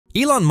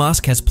Elon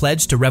Musk has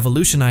pledged to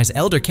revolutionize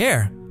elder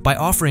care by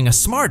offering a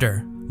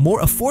smarter,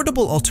 more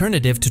affordable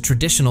alternative to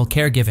traditional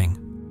caregiving.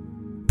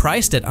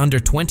 Priced at under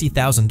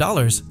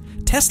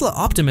 $20,000, Tesla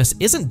Optimus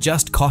isn't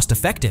just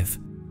cost-effective.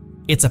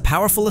 It's a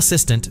powerful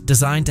assistant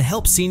designed to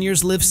help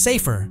seniors live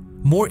safer,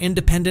 more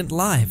independent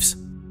lives.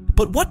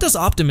 But what does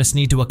Optimus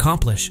need to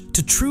accomplish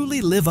to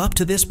truly live up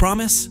to this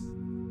promise?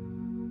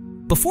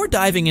 Before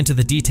diving into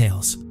the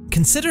details,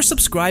 consider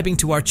subscribing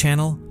to our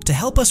channel to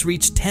help us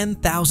reach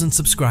 10,000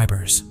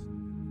 subscribers.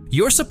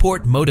 Your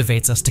support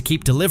motivates us to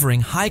keep delivering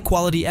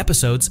high-quality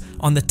episodes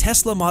on the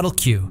Tesla Model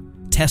Q,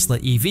 Tesla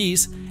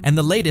EVs, and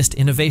the latest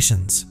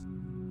innovations.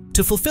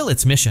 To fulfill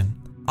its mission,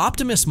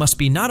 Optimus must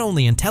be not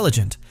only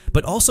intelligent,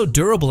 but also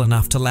durable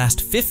enough to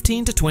last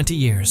 15 to 20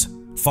 years,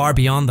 far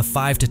beyond the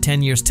 5 to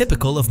 10 years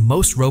typical of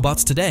most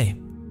robots today.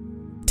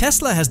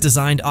 Tesla has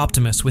designed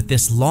Optimus with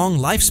this long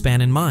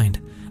lifespan in mind,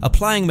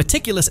 applying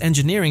meticulous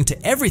engineering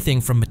to everything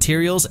from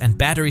materials and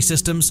battery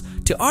systems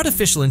to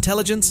artificial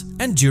intelligence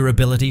and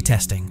durability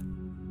testing.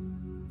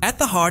 At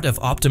the heart of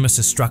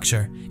Optimus's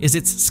structure is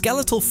its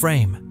skeletal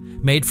frame,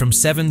 made from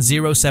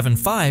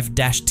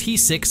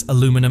 7075-T6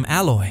 aluminum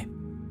alloy,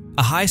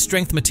 a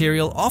high-strength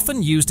material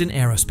often used in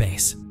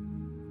aerospace.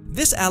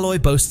 This alloy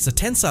boasts a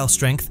tensile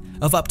strength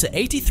of up to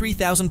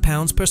 83,000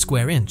 pounds per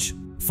square inch,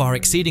 far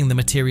exceeding the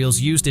materials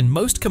used in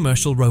most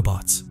commercial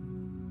robots.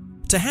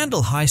 To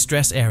handle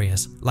high-stress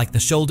areas like the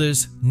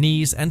shoulders,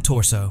 knees, and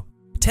torso,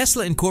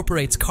 Tesla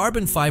incorporates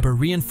carbon fiber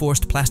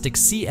reinforced plastic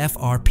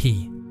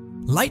CFRP.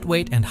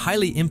 Lightweight and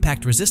highly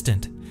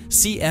impact-resistant,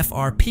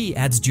 CFRP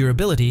adds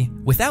durability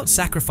without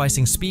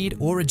sacrificing speed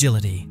or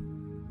agility.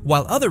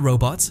 While other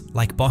robots,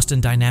 like Boston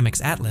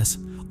Dynamics Atlas,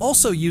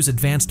 also use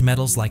advanced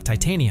metals like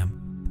titanium,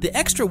 the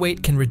extra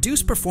weight can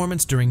reduce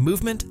performance during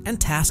movement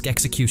and task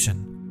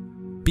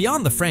execution.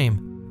 Beyond the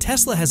frame,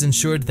 Tesla has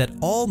ensured that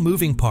all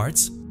moving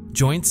parts,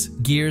 joints,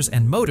 gears,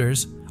 and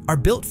motors are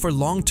built for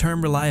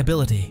long-term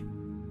reliability.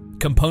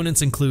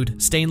 Components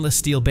include stainless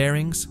steel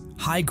bearings,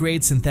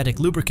 high-grade synthetic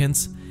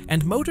lubricants,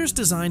 and motors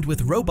designed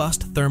with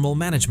robust thermal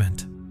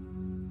management.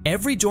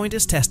 Every joint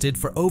is tested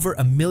for over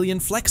 1 million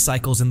flex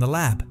cycles in the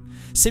lab,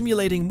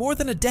 simulating more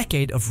than a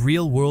decade of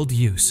real-world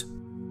use.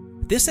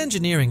 This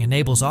engineering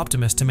enables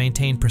Optimus to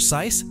maintain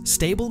precise,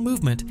 stable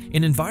movement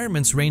in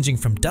environments ranging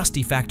from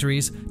dusty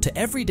factories to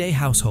everyday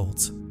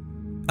households.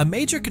 A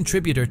major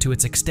contributor to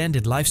its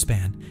extended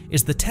lifespan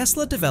is the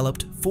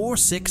Tesla-developed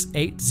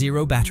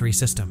 4680 battery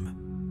system.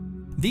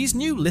 These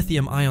new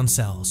lithium-ion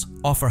cells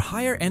offer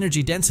higher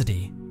energy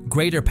density,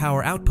 greater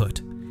power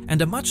output,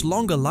 and a much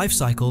longer life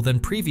cycle than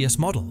previous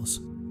models.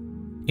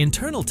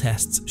 Internal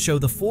tests show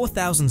the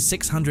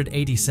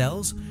 4,680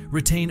 cells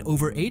retain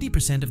over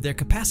 80% of their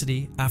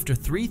capacity after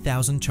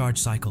 3,000 charge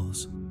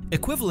cycles,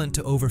 equivalent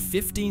to over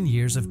 15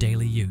 years of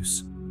daily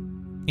use.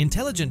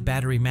 Intelligent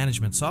battery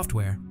management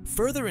software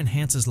further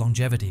enhances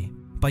longevity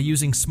by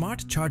using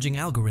smart charging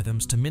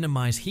algorithms to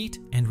minimize heat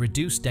and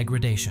reduce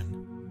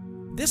degradation.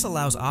 This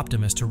allows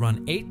Optimus to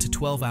run 8 to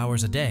 12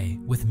 hours a day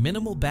with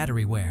minimal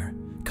battery wear,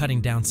 cutting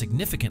down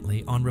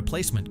significantly on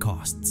replacement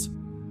costs.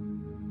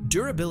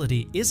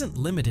 Durability isn't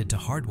limited to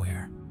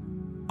hardware.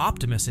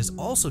 Optimus is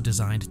also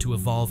designed to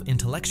evolve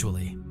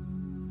intellectually.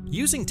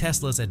 Using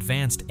Tesla's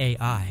advanced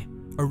AI,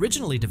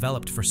 originally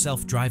developed for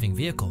self-driving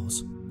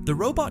vehicles, the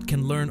robot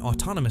can learn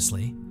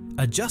autonomously,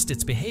 adjust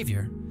its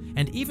behavior,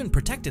 and even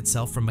protect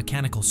itself from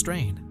mechanical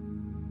strain.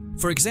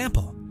 For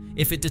example,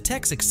 if it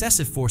detects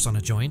excessive force on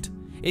a joint,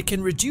 it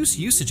can reduce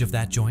usage of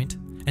that joint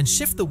and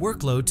shift the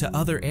workload to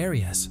other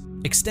areas,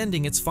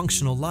 extending its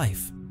functional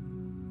life.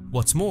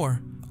 What's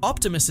more,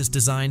 Optimus is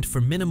designed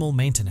for minimal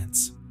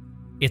maintenance.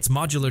 Its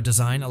modular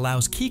design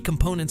allows key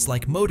components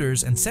like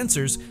motors and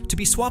sensors to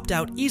be swapped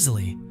out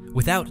easily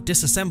without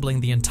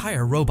disassembling the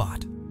entire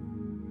robot.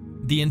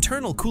 The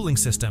internal cooling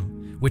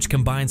system, which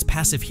combines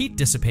passive heat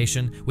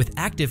dissipation with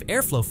active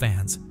airflow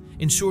fans,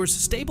 ensures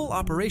stable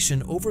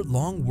operation over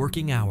long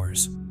working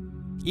hours.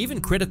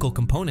 Even critical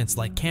components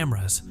like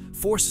cameras,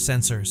 force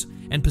sensors,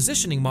 and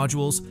positioning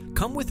modules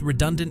come with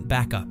redundant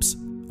backups,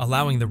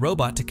 allowing the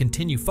robot to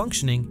continue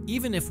functioning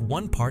even if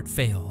one part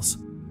fails.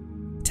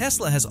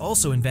 Tesla has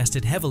also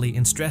invested heavily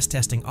in stress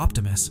testing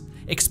Optimus,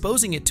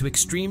 exposing it to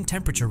extreme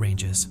temperature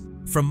ranges,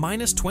 from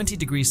 -20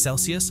 degrees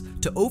Celsius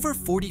to over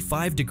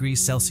 45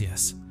 degrees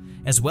Celsius,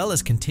 as well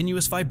as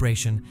continuous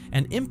vibration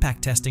and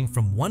impact testing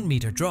from 1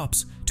 meter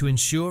drops to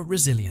ensure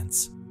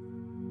resilience.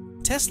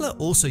 Tesla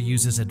also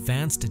uses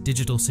advanced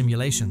digital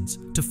simulations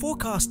to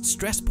forecast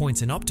stress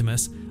points in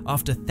Optimus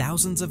after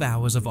thousands of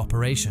hours of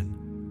operation.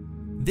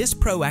 This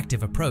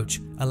proactive approach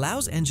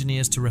allows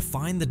engineers to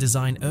refine the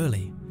design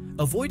early,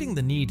 avoiding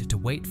the need to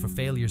wait for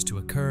failures to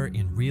occur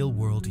in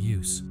real-world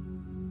use.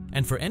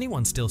 And for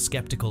anyone still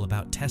skeptical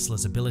about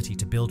Tesla's ability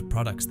to build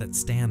products that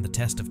stand the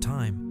test of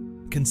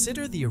time,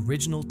 consider the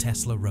original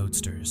Tesla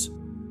Roadsters.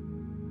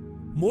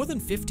 More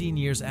than 15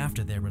 years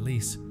after their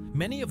release,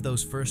 many of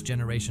those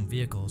first-generation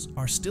vehicles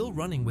are still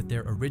running with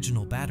their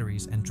original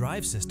batteries and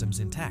drive systems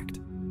intact.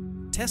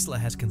 Tesla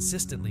has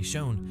consistently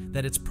shown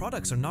that its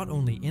products are not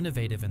only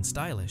innovative and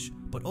stylish,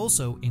 but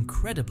also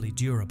incredibly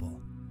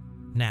durable.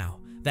 Now,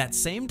 that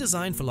same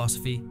design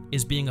philosophy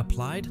is being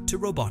applied to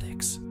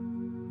robotics.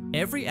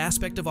 Every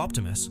aspect of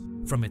Optimus,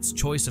 from its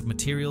choice of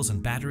materials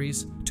and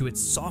batteries to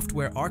its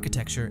software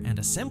architecture and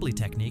assembly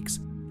techniques,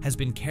 has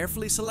been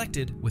carefully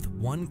selected with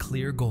one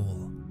clear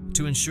goal: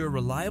 to ensure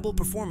reliable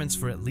performance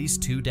for at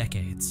least 2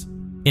 decades.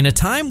 In a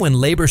time when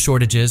labor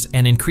shortages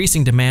and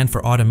increasing demand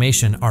for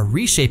automation are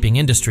reshaping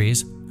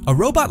industries, a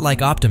robot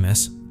like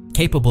Optimus,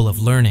 capable of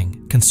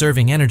learning,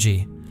 conserving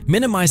energy,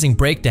 minimizing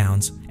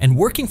breakdowns, and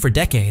working for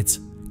decades,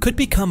 could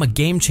become a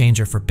game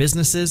changer for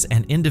businesses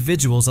and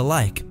individuals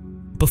alike.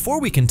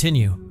 Before we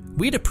continue,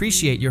 we'd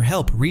appreciate your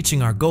help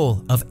reaching our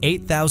goal of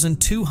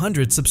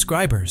 8,200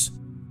 subscribers.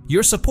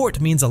 Your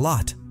support means a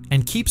lot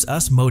and keeps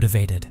us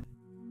motivated.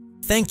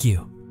 Thank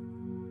you.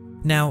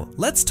 Now,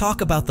 let's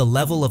talk about the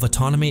level of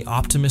autonomy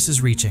Optimus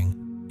is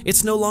reaching.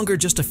 It's no longer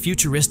just a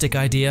futuristic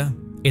idea,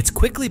 it's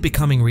quickly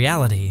becoming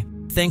reality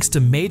thanks to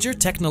major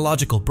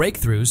technological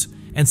breakthroughs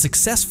and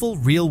successful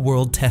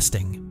real-world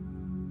testing.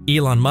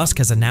 Elon Musk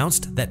has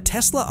announced that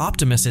Tesla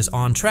Optimus is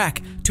on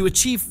track to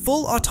achieve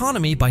full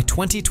autonomy by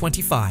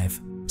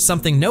 2025,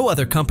 something no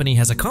other company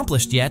has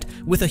accomplished yet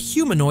with a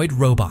humanoid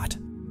robot.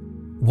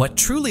 What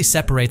truly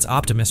separates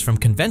Optimus from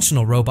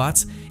conventional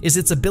robots is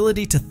its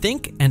ability to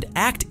think and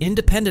act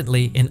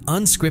independently in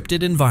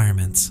unscripted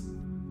environments.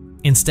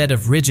 Instead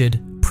of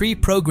rigid,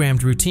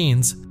 pre-programmed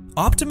routines,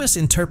 Optimus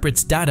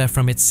interprets data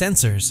from its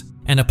sensors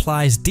and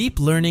applies deep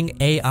learning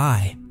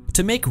AI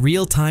to make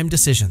real-time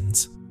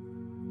decisions.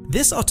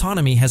 This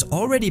autonomy has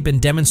already been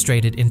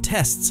demonstrated in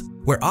tests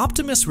where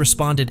Optimus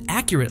responded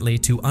accurately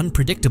to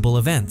unpredictable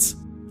events,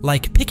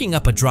 like picking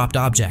up a dropped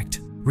object,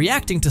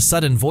 reacting to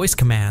sudden voice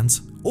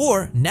commands,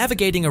 or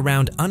navigating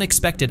around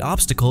unexpected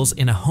obstacles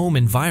in a home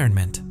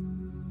environment.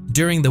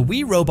 During the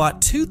We Robot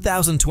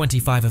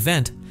 2025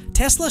 event,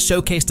 Tesla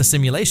showcased a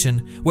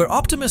simulation where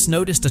Optimus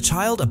noticed a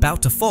child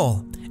about to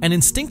fall and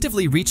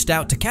instinctively reached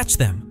out to catch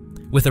them,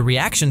 with a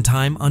reaction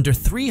time under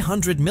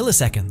 300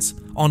 milliseconds,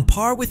 on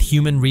par with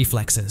human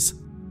reflexes.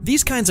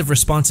 These kinds of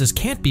responses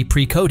can't be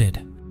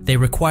pre-coded. They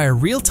require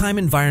real-time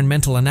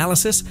environmental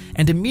analysis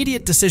and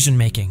immediate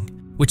decision-making,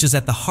 which is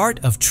at the heart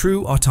of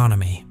true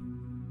autonomy.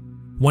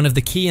 One of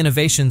the key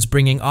innovations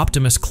bringing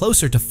Optimus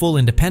closer to full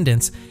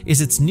independence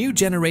is its new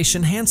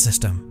generation hand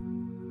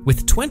system.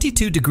 With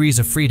 22 degrees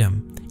of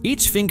freedom,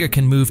 each finger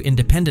can move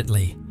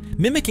independently,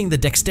 mimicking the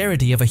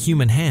dexterity of a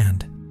human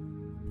hand.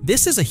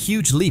 This is a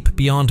huge leap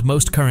beyond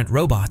most current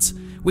robots,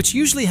 which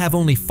usually have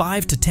only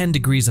 5 to 10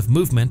 degrees of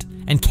movement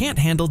and can't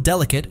handle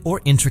delicate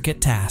or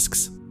intricate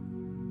tasks.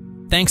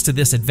 Thanks to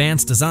this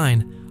advanced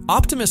design,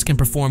 Optimus can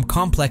perform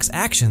complex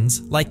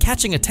actions like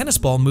catching a tennis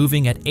ball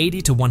moving at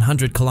 80 to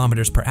 100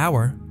 kilometers per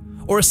hour,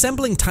 or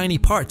assembling tiny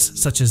parts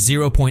such as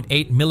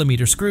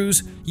 0.8mm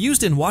screws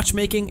used in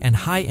watchmaking and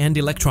high-end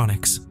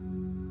electronics.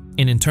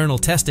 In internal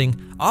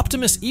testing,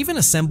 Optimus even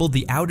assembled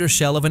the outer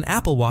shell of an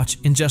Apple Watch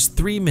in just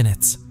 3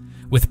 minutes,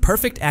 with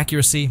perfect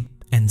accuracy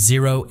and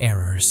 0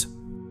 errors.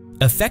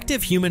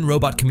 Effective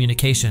human-robot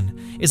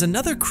communication is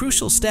another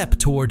crucial step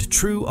toward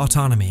true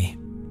autonomy.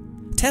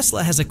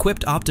 Tesla has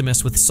equipped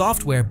Optimus with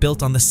software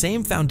built on the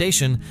same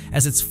foundation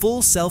as its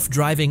full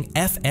self-driving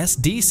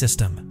FSD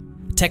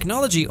system,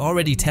 technology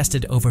already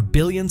tested over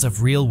billions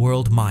of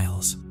real-world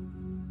miles.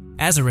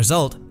 As a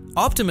result,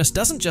 Optimus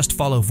doesn't just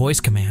follow voice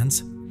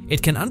commands,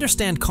 it can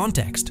understand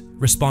context,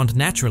 respond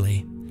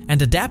naturally, and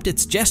adapt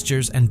its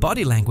gestures and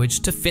body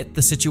language to fit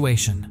the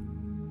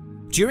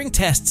situation. During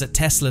tests at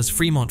Tesla's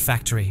Fremont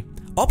factory,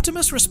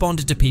 Optimus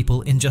responded to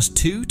people in just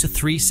 2 to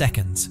 3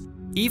 seconds,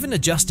 even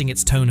adjusting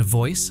its tone of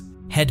voice,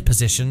 head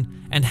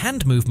position, and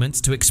hand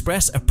movements to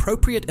express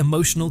appropriate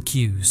emotional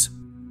cues.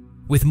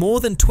 With more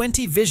than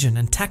 20 vision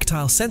and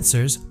tactile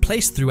sensors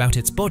placed throughout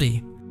its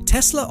body,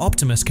 Tesla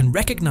Optimus can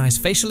recognize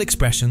facial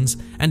expressions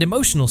and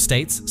emotional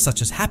states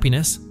such as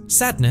happiness,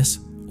 sadness,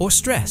 or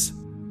stress.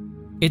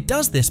 It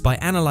does this by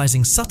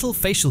analyzing subtle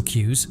facial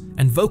cues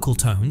and vocal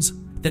tones,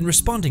 then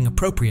responding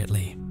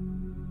appropriately.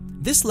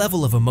 This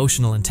level of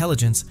emotional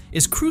intelligence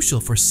is crucial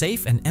for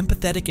safe and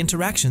empathetic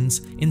interactions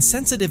in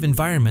sensitive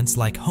environments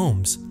like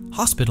homes,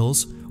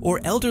 hospitals,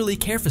 or elderly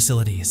care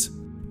facilities,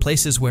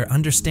 places where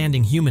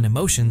understanding human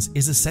emotions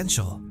is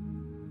essential.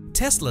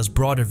 Tesla's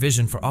broader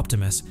vision for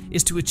Optimus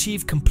is to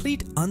achieve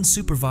complete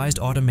unsupervised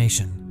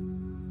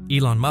automation.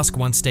 Elon Musk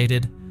once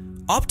stated,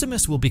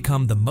 "Optimus will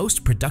become the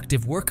most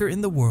productive worker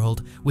in the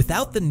world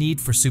without the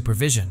need for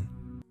supervision."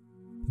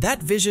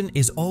 That vision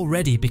is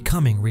already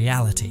becoming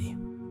reality.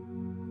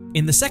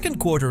 In the second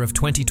quarter of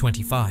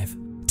 2025,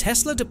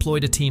 Tesla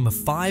deployed a team of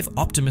 5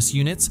 Optimus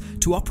units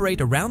to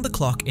operate around the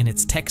clock in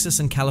its Texas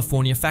and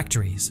California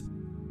factories.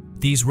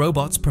 These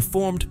robots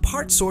performed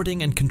part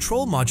sorting and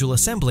control module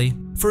assembly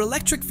for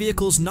electric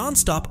vehicles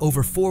non-stop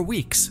over 4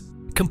 weeks,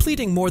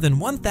 completing more than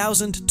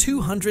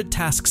 1,200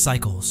 task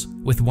cycles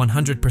with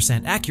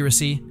 100%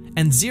 accuracy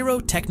and 0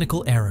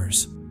 technical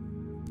errors.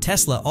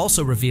 Tesla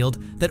also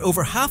revealed that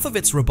over half of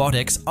its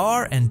robotics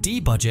R&D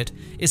budget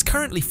is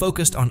currently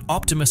focused on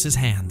Optimus's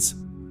hands.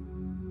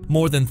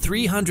 More than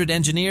 300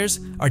 engineers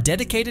are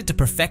dedicated to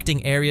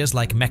perfecting areas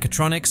like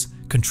mechatronics,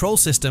 control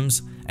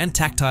systems, and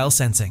tactile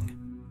sensing.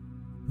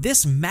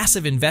 This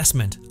massive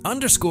investment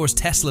underscores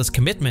Tesla's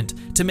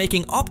commitment to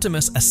making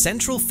Optimus a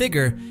central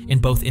figure in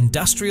both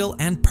industrial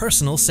and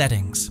personal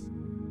settings.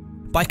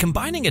 By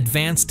combining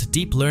advanced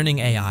deep learning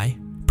AI,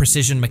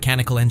 precision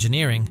mechanical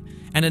engineering,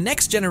 and a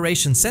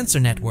next-generation sensor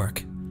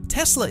network,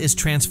 Tesla is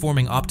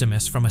transforming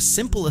Optimus from a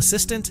simple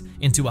assistant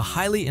into a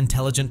highly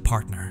intelligent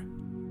partner.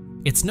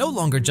 It's no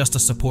longer just a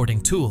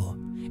supporting tool.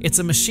 It's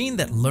a machine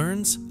that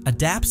learns,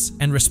 adapts,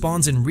 and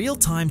responds in real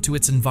time to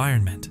its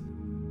environment.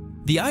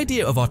 The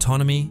idea of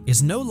autonomy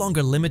is no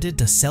longer limited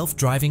to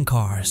self-driving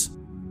cars.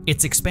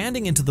 It's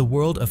expanding into the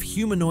world of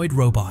humanoid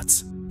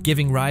robots,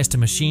 giving rise to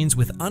machines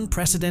with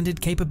unprecedented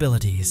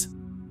capabilities.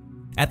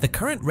 At the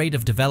current rate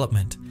of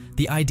development,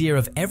 the idea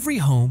of every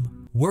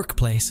home,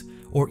 workplace,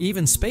 or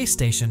even space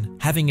station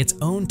having its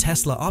own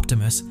Tesla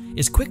Optimus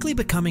is quickly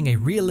becoming a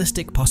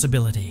realistic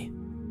possibility.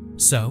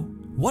 So,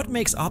 what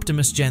makes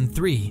Optimus Gen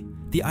 3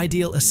 the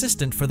ideal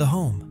assistant for the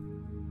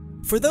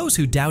home? For those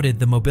who doubted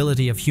the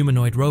mobility of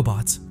humanoid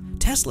robots,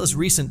 Tesla's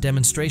recent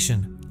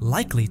demonstration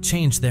likely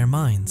changed their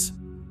minds.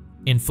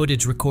 In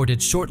footage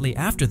recorded shortly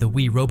after the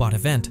We Robot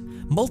event,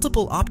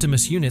 multiple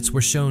Optimus units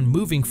were shown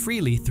moving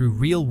freely through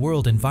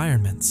real-world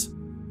environments.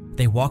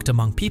 They walked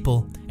among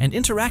people and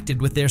interacted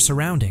with their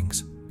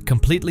surroundings,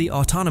 completely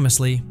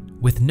autonomously,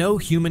 with no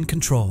human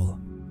control.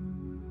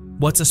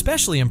 What's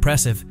especially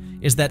impressive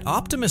is that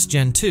Optimus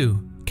Gen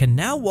 2 can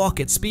now walk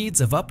at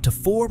speeds of up to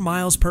 4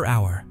 miles per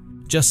hour,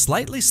 just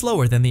slightly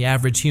slower than the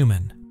average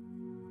human.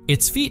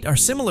 Its feet are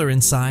similar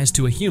in size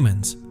to a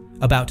human's,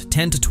 about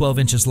 10 to 12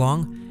 inches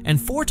long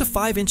and 4 to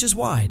 5 inches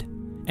wide,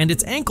 and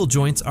its ankle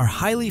joints are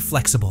highly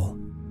flexible.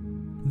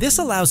 This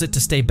allows it to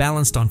stay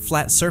balanced on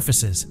flat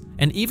surfaces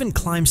and even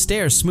climb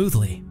stairs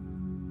smoothly.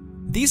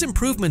 These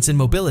improvements in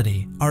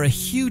mobility are a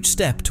huge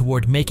step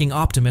toward making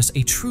Optimus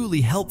a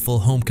truly helpful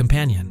home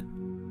companion.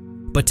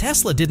 But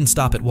Tesla didn't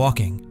stop at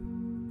walking.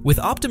 With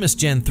Optimus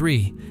Gen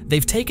 3,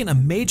 they've taken a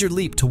major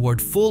leap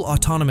toward full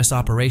autonomous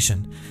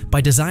operation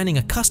by designing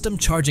a custom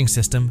charging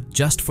system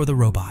just for the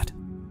robot.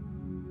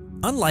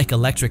 Unlike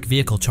electric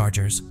vehicle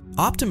chargers,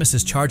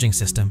 Optimus's charging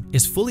system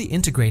is fully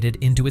integrated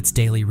into its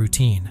daily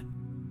routine.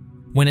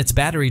 When its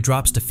battery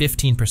drops to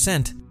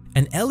 15%,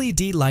 an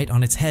LED light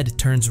on its head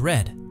turns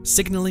red,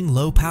 signaling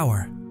low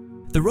power.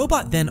 The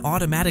robot then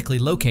automatically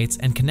locates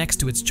and connects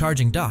to its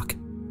charging dock.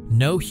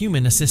 No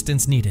human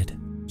assistance needed.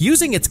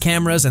 Using its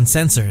cameras and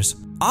sensors,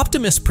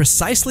 Optimus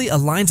precisely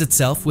aligns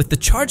itself with the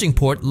charging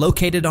port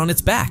located on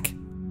its back.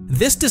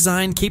 This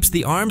design keeps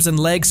the arms and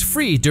legs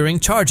free during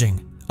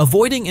charging,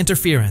 avoiding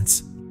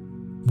interference.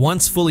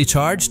 Once fully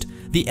charged,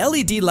 the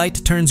LED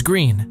light turns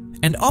green,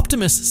 and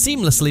Optimus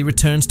seamlessly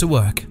returns to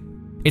work.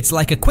 It's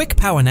like a quick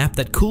power nap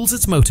that cools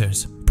its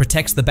motors,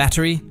 protects the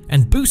battery,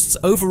 and boosts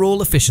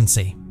overall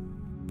efficiency.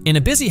 In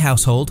a busy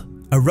household,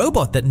 a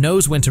robot that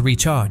knows when to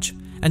recharge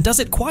and does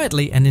it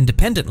quietly and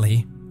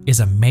independently is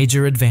a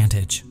major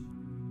advantage.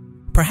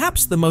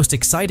 Perhaps the most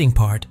exciting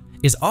part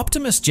is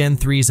Optimus Gen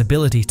 3's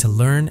ability to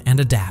learn and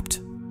adapt.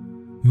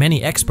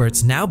 Many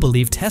experts now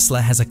believe Tesla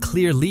has a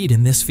clear lead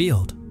in this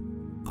field.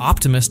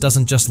 Optimus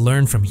doesn't just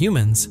learn from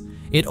humans,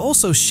 it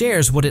also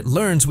shares what it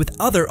learns with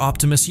other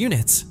Optimus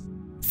units.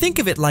 Think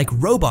of it like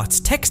robots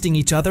texting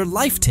each other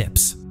life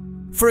tips.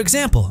 For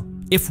example,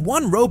 if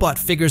one robot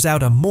figures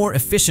out a more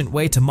efficient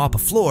way to mop a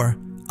floor,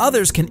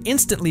 others can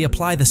instantly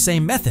apply the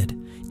same method,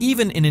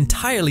 even in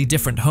entirely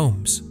different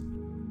homes.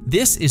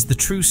 This is the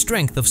true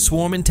strength of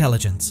swarm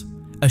intelligence,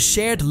 a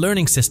shared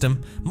learning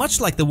system much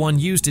like the one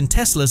used in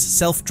Tesla's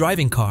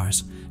self-driving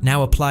cars,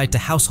 now applied to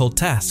household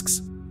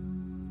tasks.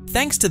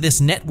 Thanks to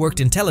this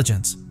networked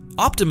intelligence,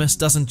 Optimus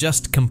doesn't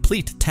just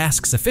complete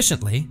tasks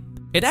efficiently,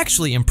 it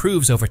actually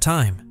improves over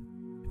time.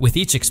 With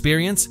each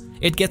experience,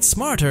 it gets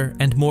smarter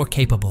and more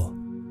capable.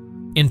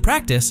 In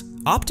practice,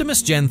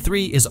 Optimus Gen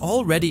 3 is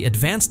already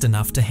advanced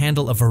enough to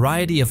handle a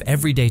variety of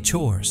everyday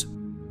chores.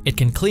 It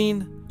can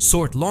clean,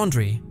 sort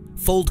laundry,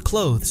 fold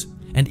clothes,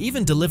 and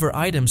even deliver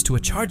items to a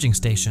charging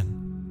station.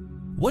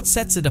 What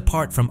sets it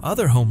apart from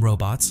other home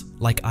robots,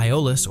 like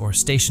Iolus or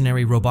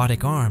stationary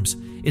robotic arms,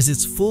 is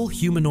its full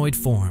humanoid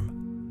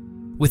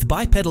form. With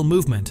bipedal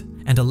movement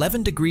and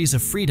 11 degrees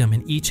of freedom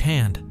in each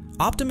hand,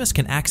 Optimus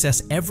can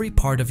access every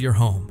part of your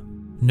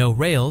home. No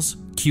rails,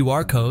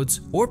 QR codes,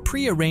 or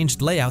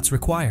pre-arranged layouts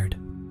required.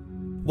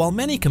 While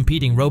many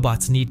competing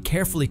robots need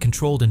carefully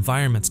controlled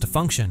environments to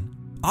function,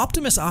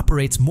 Optimus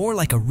operates more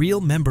like a real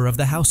member of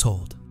the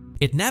household.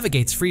 It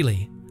navigates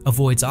freely,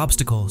 avoids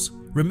obstacles,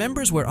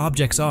 remembers where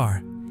objects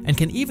are, and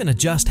can even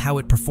adjust how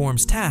it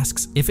performs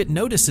tasks if it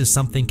notices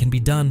something can be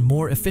done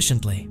more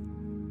efficiently.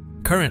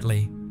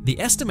 Currently, the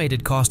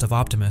estimated cost of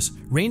Optimus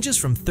ranges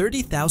from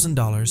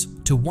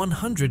 $30,000 to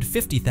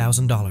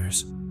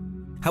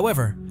 $150,000.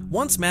 However,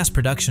 once mass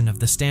production of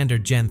the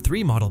standard Gen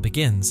 3 model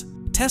begins,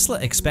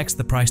 Tesla expects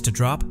the price to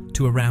drop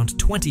to around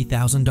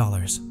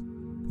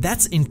 $20,000.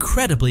 That's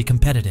incredibly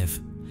competitive,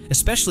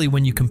 especially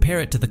when you compare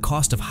it to the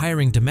cost of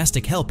hiring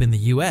domestic help in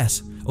the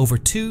US over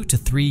 2 to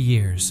 3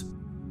 years.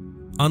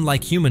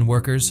 Unlike human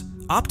workers,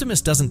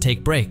 Optimus doesn't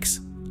take breaks,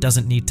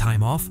 doesn't need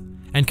time off,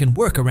 and can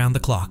work around the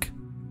clock.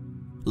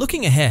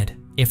 Looking ahead,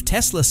 if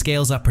Tesla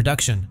scales up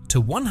production to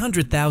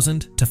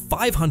 100,000 to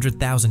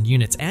 500,000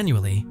 units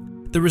annually,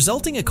 the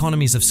resulting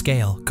economies of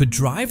scale could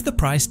drive the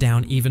price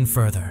down even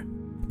further,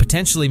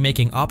 potentially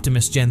making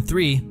Optimus Gen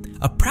 3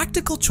 a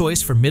practical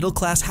choice for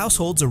middle-class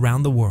households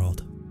around the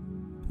world.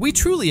 We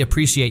truly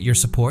appreciate your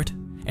support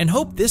and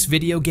hope this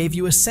video gave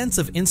you a sense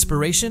of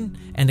inspiration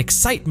and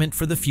excitement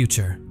for the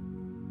future.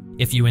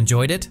 If you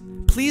enjoyed it,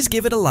 please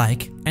give it a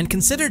like and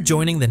consider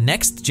joining the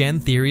Next Gen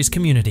Theories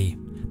community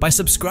by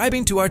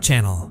subscribing to our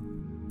channel.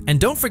 And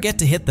don't forget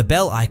to hit the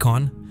bell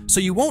icon so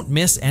you won't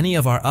miss any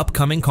of our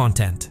upcoming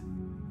content.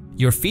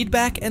 Your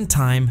feedback and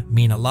time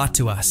mean a lot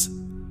to us.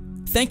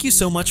 Thank you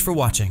so much for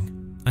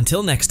watching.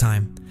 Until next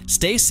time,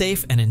 stay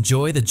safe and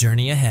enjoy the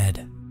journey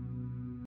ahead.